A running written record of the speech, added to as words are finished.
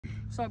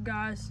up,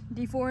 guys?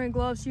 D4N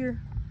Gloves here.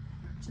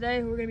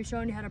 Today we're going to be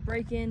showing you how to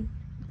break in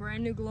a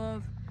brand new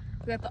glove.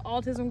 We got the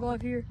Autism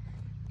glove here.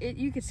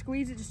 You can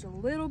squeeze it just a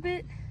little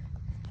bit,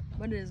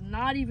 but it is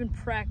not even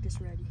practice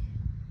ready.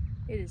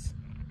 It is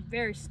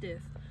very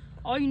stiff.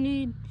 All you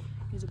need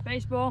is a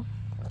baseball,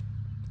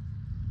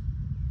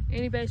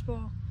 any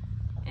baseball,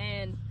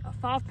 and a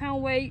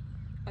 5-pound weight,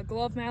 a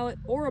glove mallet,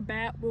 or a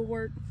bat will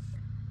work.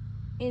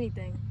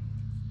 Anything.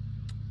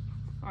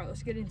 All right,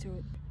 let's get into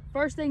it.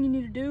 First thing you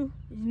need to do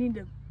is you need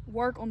to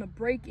work on the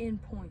break-in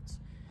points.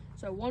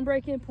 So one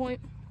break-in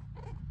point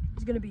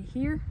is going to be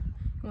here.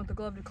 You want the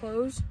glove to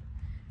close.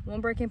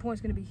 One break-in point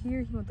is going to be here.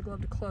 You want the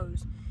glove to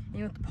close. And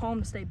you want the palm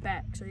to stay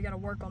back. So you got to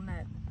work on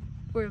that.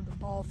 Where the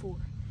ball for.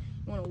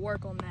 You want to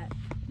work on that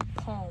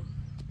palm.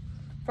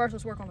 First,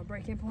 let's work on the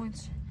break-in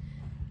points.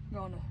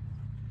 You're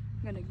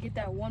going to get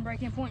that one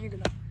break-in point. You're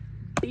going to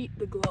beat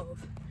the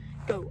glove.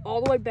 Go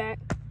all the way back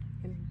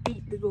and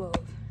beat the glove.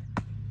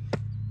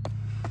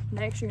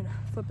 Next, you're gonna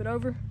flip it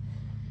over,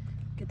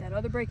 get that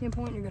other break-in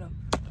point. You're gonna,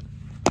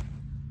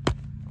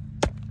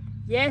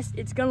 yes,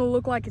 it's gonna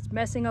look like it's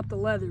messing up the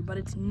leather, but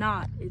it's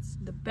not. It's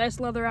the best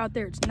leather out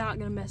there. It's not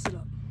gonna mess it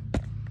up.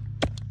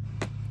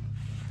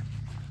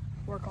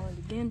 Work on it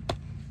again.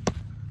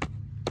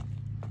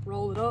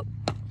 Roll it up.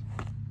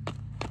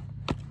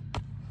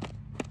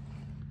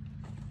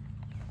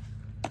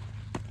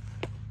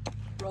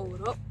 Roll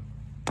it up.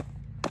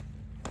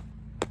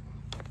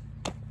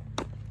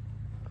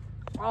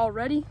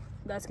 Already,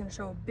 that's going to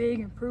show a big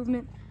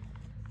improvement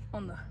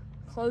on the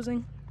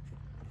closing.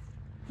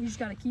 You just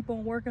got to keep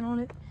on working on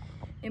it.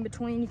 In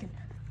between, you can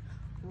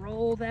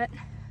roll that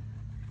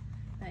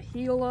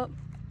heel up,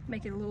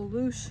 make it a little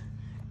loose.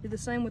 Do the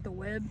same with the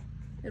web.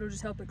 It'll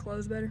just help it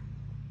close better.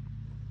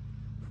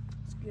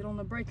 Let's get on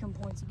the break-in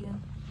points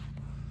again.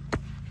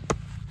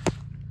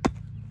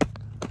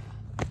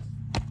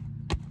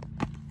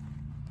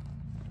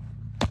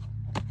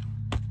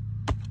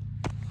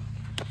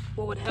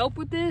 What would help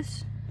with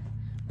this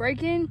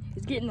break-in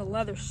is getting the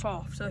leather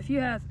soft. So if you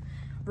have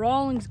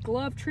Rawlings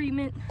glove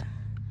treatment,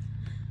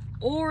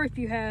 or if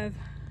you have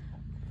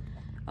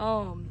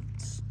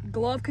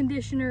glove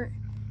conditioner,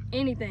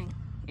 anything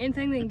that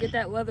can get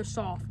that leather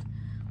soft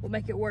will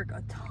make it work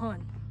a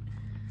ton.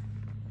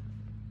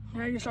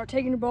 Now you start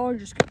taking your ball and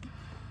just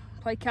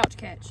play couch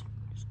catch.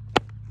 Just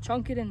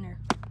chunk it in there.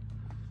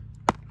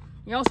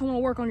 You also want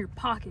to work on your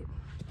pocket.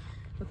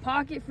 The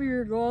pocket for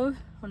your glove,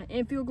 on an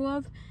infield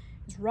glove,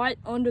 is right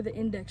under the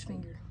index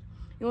finger.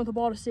 You want the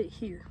ball to sit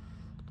here.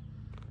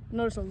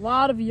 Notice a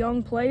lot of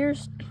young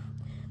players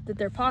that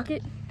their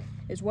pocket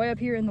is way up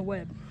here in the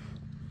web.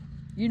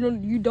 You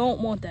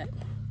don't want that.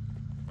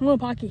 You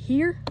want a pocket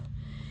here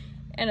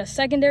and a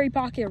secondary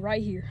pocket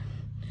right here.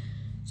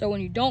 So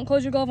when you don't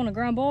close your glove on a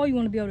ground ball, you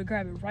want to be able to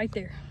grab it right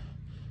there.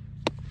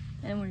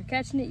 And when you're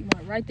catching it, you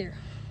want it right there.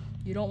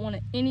 You don't want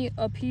it any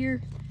up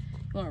here.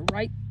 You want it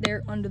right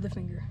there under the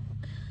finger.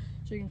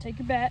 So you can take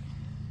your bat,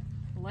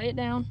 lay it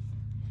down,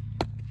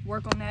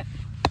 work on that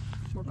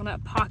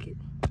pocket.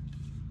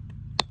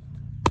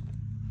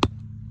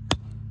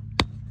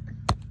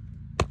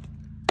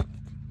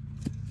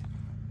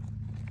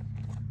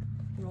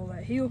 Roll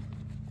that heel.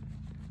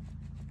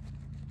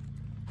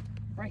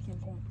 Break-in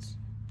points.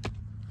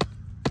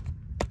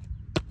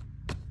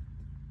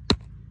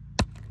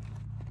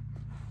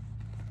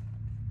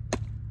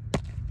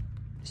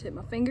 Just hit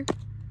my finger.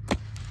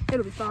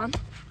 It'll be fine.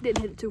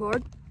 Didn't hit it too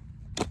hard.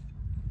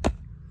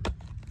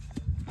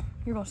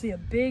 You're gonna see a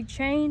big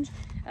change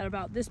at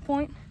about this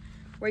point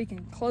where you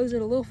can close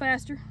it a little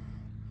faster.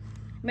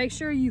 Make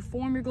sure you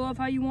form your glove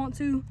how you want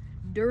to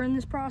during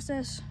this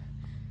process.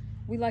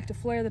 We like to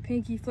flare the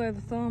pinky, flare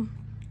the thumb,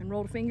 and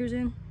roll the fingers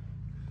in.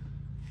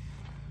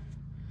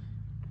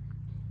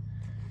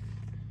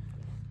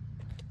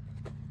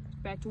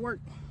 Back to work.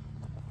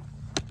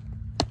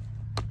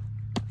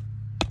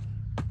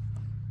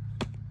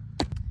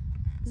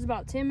 This is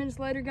about 10 minutes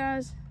later,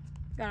 guys.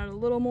 Got it a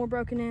little more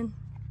broken in.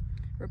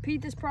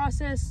 Repeat this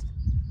process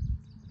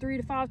 3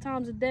 to 5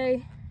 times a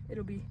day.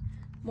 It'll be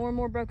more and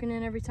more broken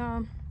in every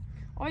time.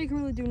 All you can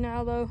really do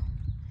now, though,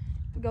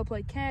 is go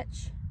play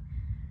catch.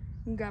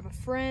 You can grab a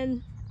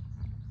friend,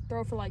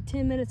 throw for like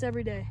 10 minutes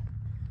every day.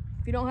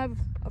 If you don't have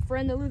a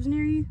friend that lives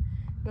near you,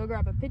 go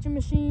grab a pitching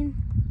machine.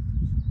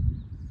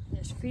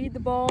 Just feed the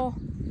ball,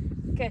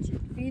 catch it.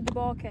 Feed the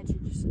ball, catch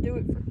it. Just do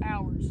it for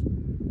hours.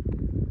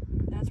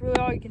 That's really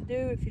all you can do.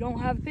 If you don't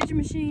have a pitching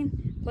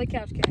machine, play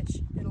couch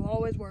catch. It'll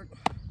always work.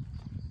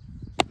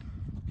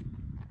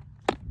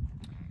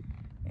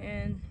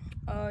 And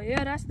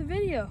yeah, that's the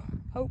video.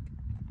 Hope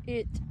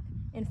it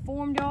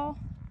informed y'all.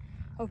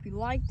 Hope you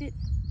liked it.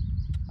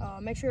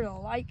 Make sure to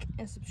like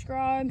and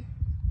subscribe,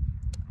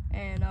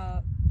 and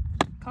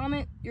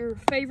comment your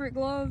favorite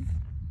glove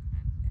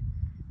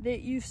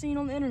that you've seen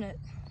on the internet.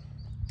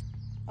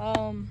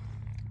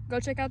 Go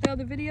check out the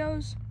other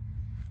videos.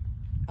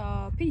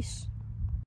 Peace.